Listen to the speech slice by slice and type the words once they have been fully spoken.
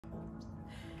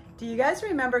Do you guys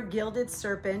remember Gilded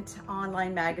Serpent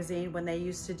online magazine when they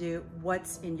used to do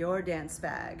what's in your dance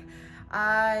bag?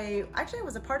 I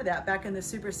was a part of that back in the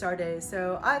Superstar days.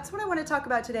 So that's what I want to talk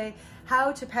about today,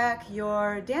 how to pack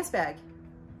your dance bag,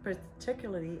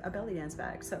 particularly a belly dance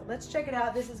bag. So let's check it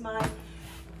out. This is my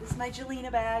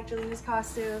Jillina bag, Jillina's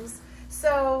costumes.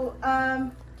 So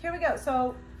here we go.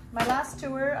 So my last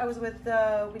tour, I was with,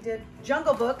 we did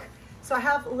Jungle Book. So I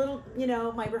have a little,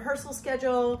 my rehearsal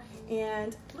schedule,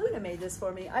 and Luna made this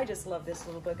for me. I just love this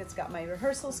little book. It's got my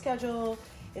rehearsal schedule.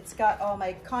 It's got all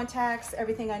my contacts,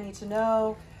 everything I need to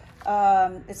know.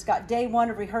 It's got day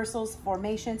one of rehearsals,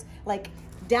 formations, like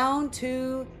down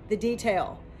to the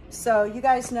detail. So you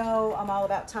guys know I'm all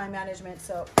about time management.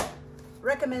 So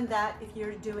recommend that if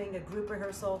you're doing a group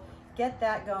rehearsal, get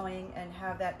that going and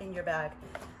have that in your bag.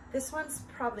 This one's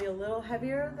probably a little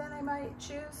heavier than I might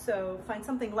choose, so find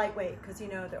something lightweight because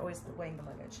they're always weighing the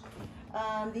luggage.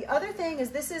 The other thing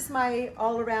is this is my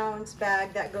all-around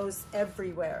bag that goes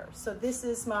everywhere. So this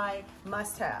is my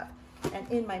must-have. And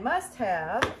in my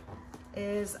must-have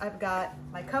is I've got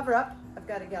my cover-up. I've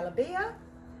got a Galabia,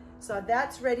 so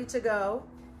that's ready to go.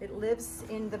 It lives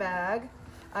in the bag.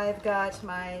 I've got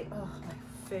my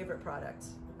favorite product.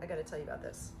 I got to tell you about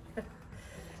this.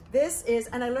 This is,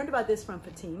 and I learned about this from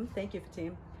Fatim. Thank you,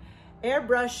 Fatim.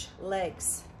 Airbrush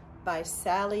Legs by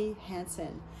Sally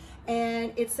Hansen.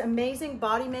 And it's amazing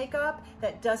body makeup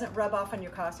that doesn't rub off on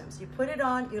your costumes. You put it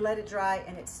on, you let it dry,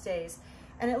 and it stays.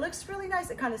 And it looks really nice.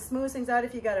 It kind of smooths things out.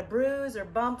 If you got a bruise or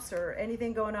bumps or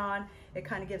anything going on, it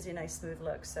kind of gives you a nice smooth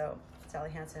look. So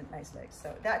Sally Hansen, nice legs.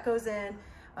 So that goes in.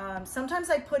 Sometimes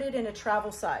I put it in a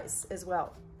travel size as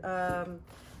well.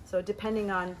 So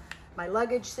depending on my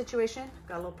luggage situation,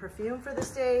 got a little perfume for the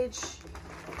stage,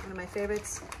 one of my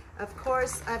favorites. Of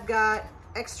course, I've got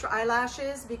extra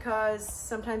eyelashes because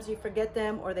sometimes you forget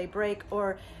them or they break.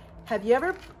 Or have you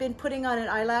ever been putting on an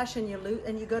eyelash and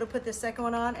you go to put the second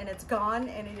one on and it's gone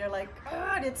and you're like,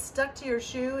 God, it's stuck to your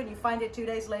shoe, and you find it 2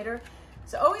 days later?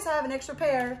 So always have an extra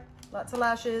pair, lots of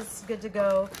lashes, good to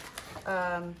go.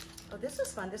 Oh, this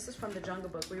is fun. This is from the Jungle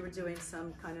Book. We were doing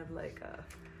some kind of like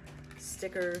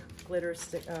sticker, glitter,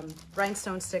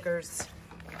 rhinestone stickers.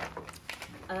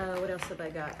 What else have I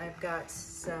got? I've got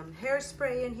some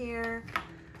hairspray in here.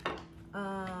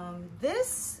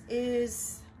 This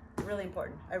is really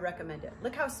important. I recommend it.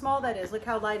 Look how small that is. Look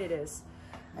how light it is.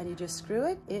 And you just screw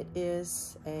it. It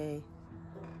is you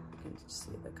can see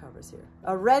the covers here.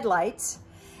 A red light.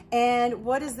 And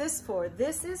what is this for?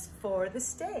 This is for the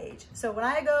stage. So when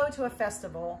I go to a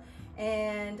festival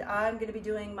and I'm gonna be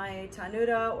doing my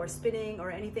tanuda or spinning or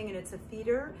anything and it's a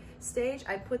theater stage,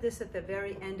 I put this at the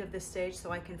very end of the stage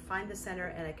so I can find the center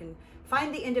and I can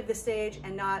find the end of the stage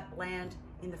and not land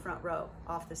in the front row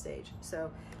off the stage. So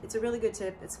it's a really good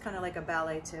tip. It's kind of like a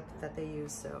ballet tip that they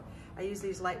use. So I use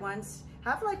these light ones.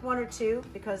 Have like one or two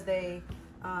because they,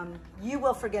 you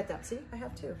will forget them. See, I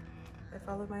have two. I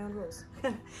followed my own rules.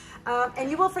 And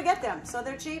you will forget them. So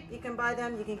they're cheap. You can buy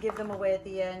them. You can give them away at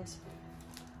the end.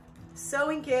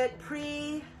 Sewing kit,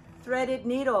 pre-threaded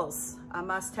needles, a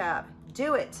must-have.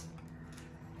 Do it.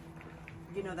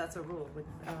 That's a rule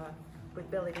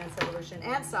with Bellydance Evolution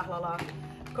and Sahlala.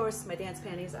 Of course, my dance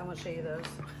panties. I won't show you those.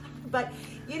 But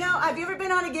have you ever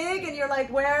been on a gig and you're like,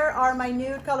 where are my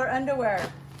nude color underwear?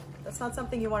 That's not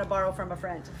something you want to borrow from a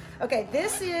friend. Okay,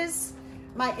 this is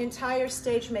my entire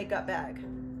stage makeup bag.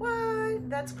 What?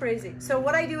 That's crazy. So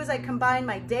what I do is I combine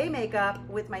my day makeup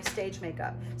with my stage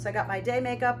makeup. So I got my day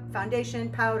makeup, foundation,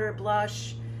 powder,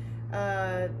 blush,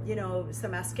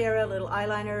 some mascara, little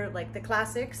eyeliner, like the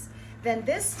classics. Then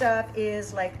this stuff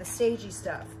is like the stagey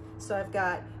stuff. So I've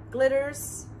got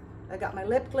glitters, I got my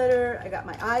lip glitter, I got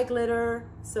my eye glitter.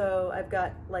 So I've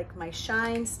got like my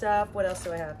shine stuff. What else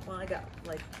do I have? Well, I got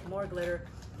like more glitter.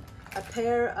 A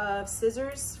pair of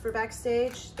scissors for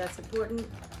backstage, that's important.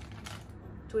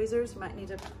 Tweezers, you might need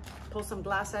to pull some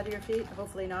glass out of your feet,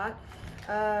 hopefully not.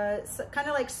 So kind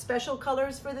of like special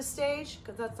colors for the stage,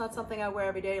 because that's not something I wear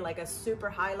every day, like a super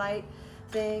highlight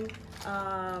thing.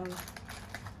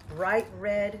 Bright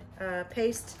red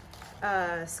paste,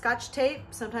 Scotch tape.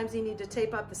 Sometimes you need to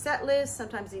tape up the set list,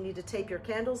 sometimes you need to tape your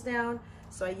candles down.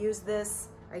 So I use this,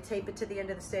 I tape it to the end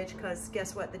of the stage because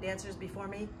guess what, the dancers before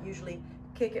me usually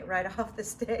kick it right off the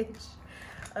stage.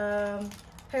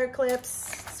 Hair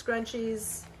clips,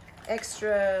 scrunchies,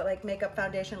 extra like makeup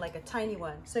foundation, like a tiny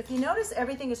one. So if you notice,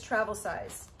 everything is travel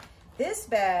size. This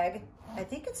bag, I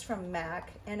think it's from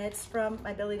MAC, and it's from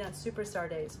my Bellydance Superstar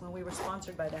days when we were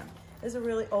sponsored by them. It's a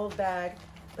really old bag,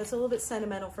 but it's a little bit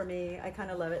sentimental for me. I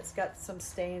kind of love it. It's got some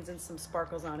stains and some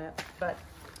sparkles on it, but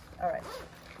all right,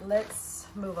 let's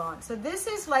move on. So this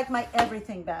is like my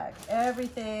everything bag.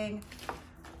 Everything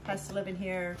has to live in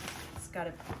here. It's got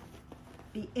to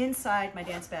be inside my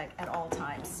dance bag at all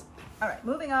times. All right,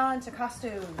 moving on to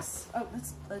costumes. Oh,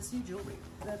 let's do jewelry.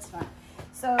 That's fine.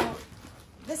 So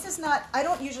this is not, I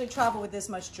don't usually travel with this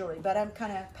much jewelry, but I'm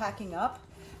kind of packing up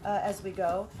as we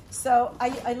go. So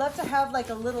I love to have like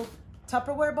a little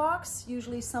Tupperware box,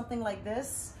 usually something like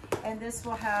this. And this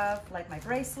will have like my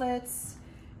bracelets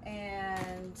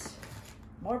and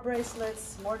more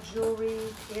bracelets, more jewelry,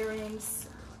 earrings,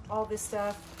 all this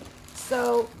stuff.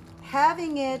 So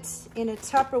having it in a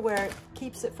Tupperware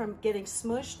keeps it from getting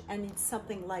smushed and needs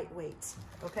something lightweight,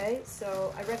 okay?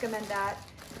 So I recommend that.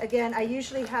 Again, I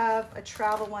usually have a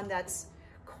travel one that's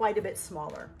quite a bit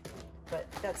smaller,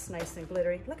 but that's nice and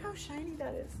glittery. Look how shiny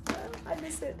that is. Oh, I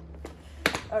miss it.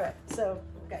 All right, so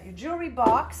got your jewelry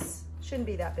box. Shouldn't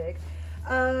be that big.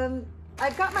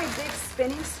 I've got my big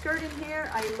spinning skirt in here.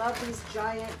 I love these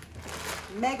giant,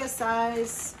 mega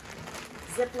size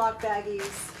Ziploc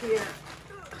baggies here.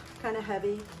 Kind of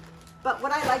heavy. But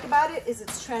what I like about it is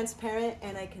it's transparent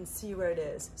and I can see where it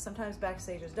is. Sometimes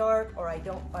backstage is dark or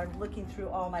I'm looking through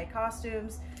all my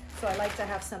costumes. So I like to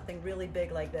have something really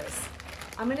big like this.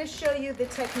 I'm gonna show you the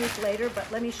technique later, but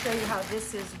let me show you how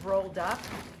this is rolled up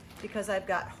because I've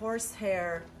got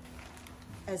horsehair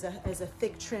as a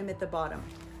thick trim at the bottom.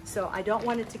 So I don't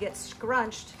want it to get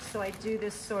scrunched, so I do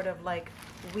this sort of like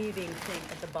weaving thing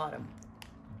at the bottom.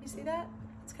 You see that?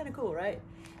 It's kind of cool, right?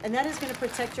 And that is going to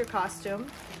protect your costume.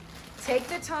 Take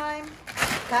the time,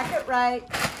 pack it right,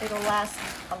 it'll last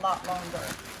a lot longer.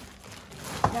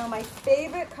 Now my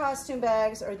favorite costume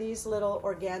bags are these little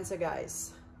organza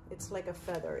guys. It's like a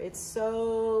feather. It's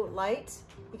so light.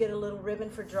 You get a little ribbon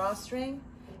for drawstring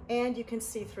and you can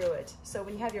see through it. So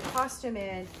when you have your costume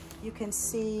in, you can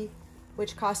see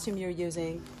which costume you're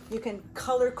using. You can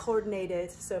color coordinate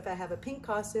it. So if I have a pink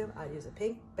costume, I use a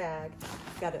pink bag.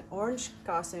 Got an orange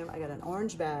costume, I got an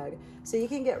orange bag. So you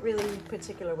can get really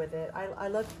particular with it. I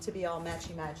love to be all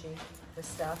matchy-matchy with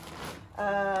stuff.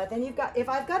 Then you've got, if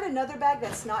I've got another bag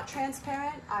that's not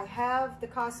transparent, I have the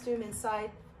costume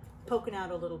inside poking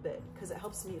out a little bit because it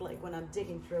helps me like when I'm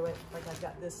digging through it. Like I've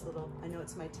got this little, I know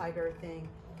it's my tiger thing.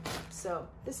 So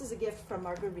this is a gift from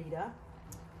Margarita.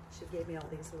 She gave me all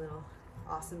these little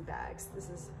awesome bags. This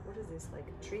is, what is this, like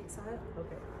treats on it?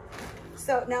 Okay.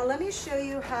 So now let me show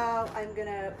you how I'm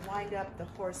gonna wind up the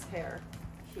horsehair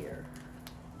here.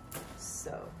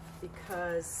 So,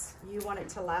 because you want it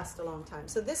to last a long time.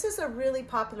 So this is a really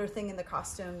popular thing in the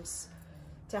costumes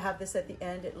to have this at the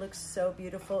end. It looks so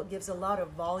beautiful. It gives a lot of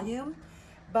volume.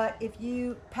 But if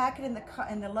you pack it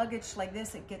in the luggage like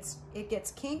this, it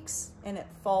gets kinks and it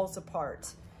falls apart.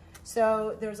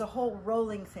 So there's a whole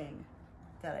rolling thing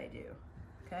that I do,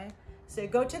 okay? So you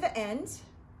go to the end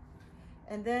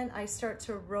and then I start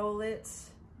to roll it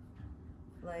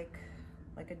like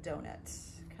a donut,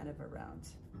 kind of around,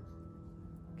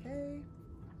 okay?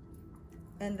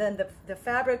 And then the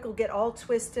fabric will get all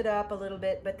twisted up a little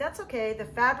bit, but that's okay. The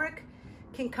fabric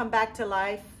can come back to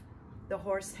life. The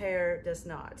horsehair does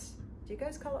not. Do you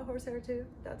guys call it horsehair too?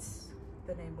 That's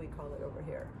the name we call it over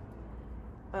here.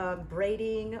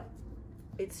 Braiding,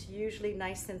 it's usually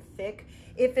nice and thick.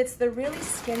 If it's the really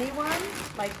skinny one,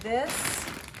 like this,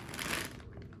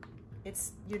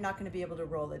 you're not gonna be able to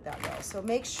roll it that well. So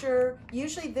make sure,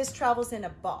 usually this travels in a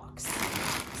box.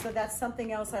 So that's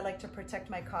something else I like to protect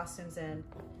my costumes in.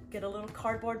 Get a little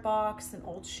cardboard box, an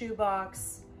old shoe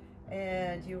box,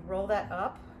 and you roll that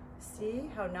up. See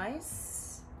how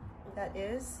nice that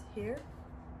is here?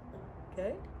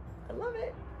 Okay, I love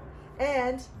it.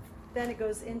 And then it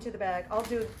goes into the bag.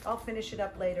 I'll finish it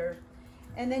up later.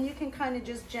 And then you can kind of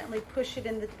just gently push it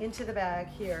into the bag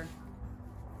here.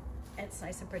 And it's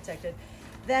nice and protected.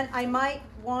 Then I might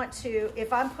want to,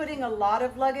 if I'm putting a lot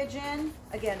of luggage in,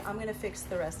 again, I'm gonna fix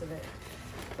the rest of it.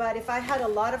 But if I had a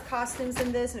lot of costumes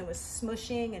in this and it was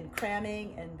smushing and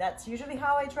cramming, and that's usually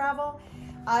how I travel,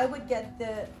 I would get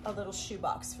a little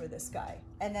shoebox for this guy.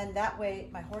 And then that way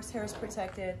my horsehair is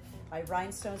protected, my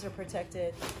rhinestones are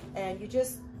protected, and you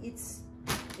just, it's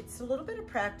a little bit of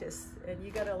practice, and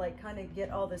you gotta like kind of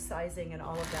get all the sizing and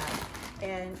all of that,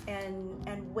 and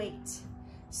weight.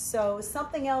 So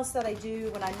something else that I do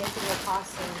when I'm making a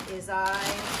costume is I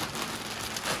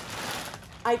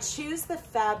choose the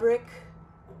fabric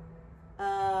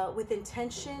with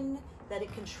intention that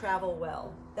it can travel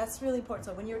well. That's really important.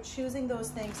 So when you're choosing those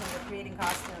things and you're creating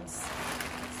costumes,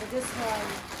 so this one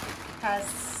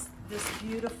has this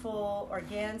beautiful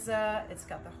organza. It's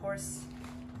got the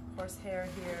horsehair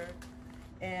here.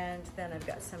 And then I've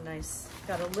got some nice,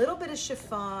 got a little bit of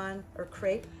chiffon or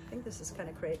crepe. I think this is kind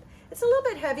of crepe. It's a little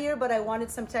bit heavier, but I wanted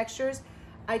some textures.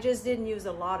 I just didn't use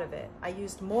a lot of it. I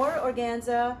used more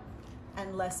organza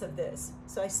and less of this.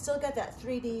 So I still got that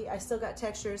 3D, I still got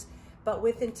textures, but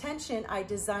with intention, I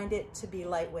designed it to be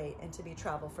lightweight and to be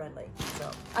travel friendly. So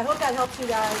I hope that helps you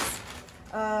guys.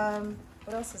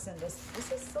 What else is in this?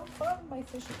 This is so fun, my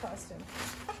fishy costume.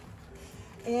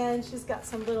 And she's got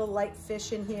some little light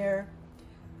fish in here.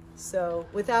 So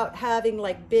without having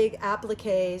like big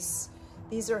appliques,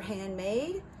 these are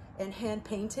handmade and hand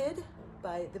painted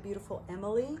by the beautiful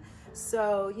Emily.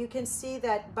 So you can see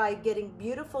that by getting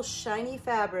beautiful shiny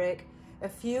fabric, a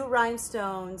few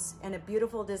rhinestones, and a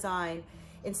beautiful design,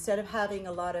 instead of having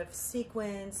a lot of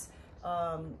sequins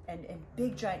and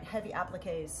big giant heavy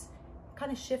appliques,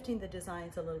 kind of shifting the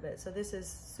designs a little bit. So this is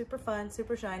super fun,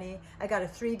 super shiny. I got a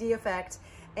 3D effect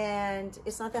and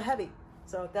it's not that heavy.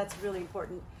 So that's really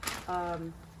important.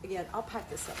 Again, I'll pack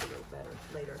this up a little better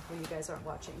later when you guys aren't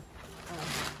watching.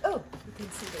 Oh, you can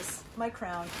see this, my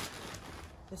crown.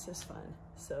 This is fun.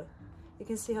 So you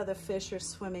can see how the fish are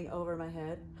swimming over my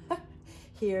head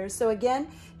here. So again,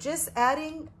 just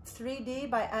adding 3D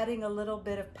by adding a little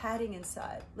bit of padding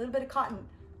inside, a little bit of cotton.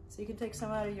 So you can take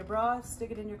some out of your bra,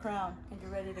 stick it in your crown, and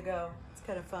you're ready to go. It's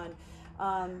kind of fun.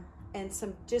 And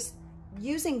some just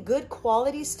using good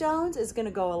quality stones is gonna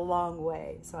go a long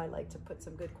way. So I like to put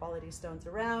some good quality stones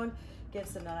around, get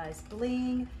some nice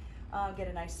bling, get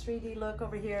a nice 3D look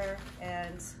over here.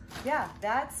 And yeah,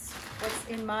 that's what's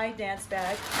in my dance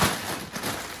bag.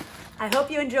 I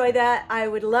hope you enjoy that. I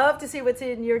would love to see what's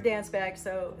in your dance bag.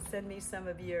 So send me some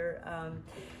of your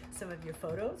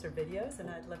photos or videos, and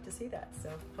I'd love to see that. So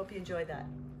hope you enjoyed that.